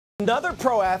Another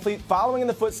pro athlete following in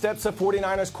the footsteps of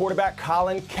 49ers quarterback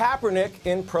Colin Kaepernick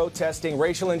in protesting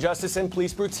racial injustice and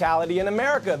police brutality in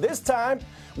America. This time,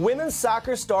 women's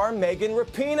soccer star Megan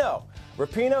Rapinoe.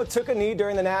 Rapinoe took a knee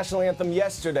during the national anthem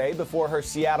yesterday before her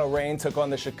Seattle Reign took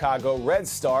on the Chicago Red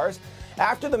Stars.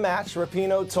 After the match,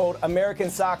 Rapinoe told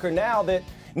American Soccer Now that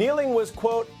kneeling was,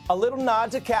 quote, a little nod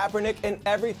to Kaepernick and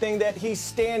everything that he's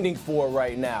standing for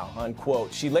right now,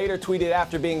 unquote. She later tweeted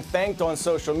after being thanked on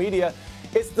social media,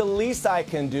 "It's the least I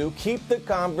can do. Keep the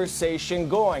conversation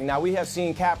going." Now, we have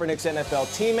seen Kaepernick's NFL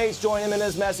teammates join him in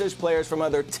his message, players from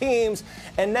other teams,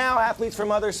 and now athletes from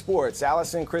other sports.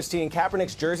 Allison, Christine,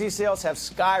 Kaepernick's jersey sales have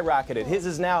skyrocketed. His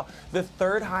is now the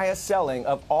third highest selling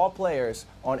of all players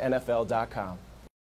on NFL.com.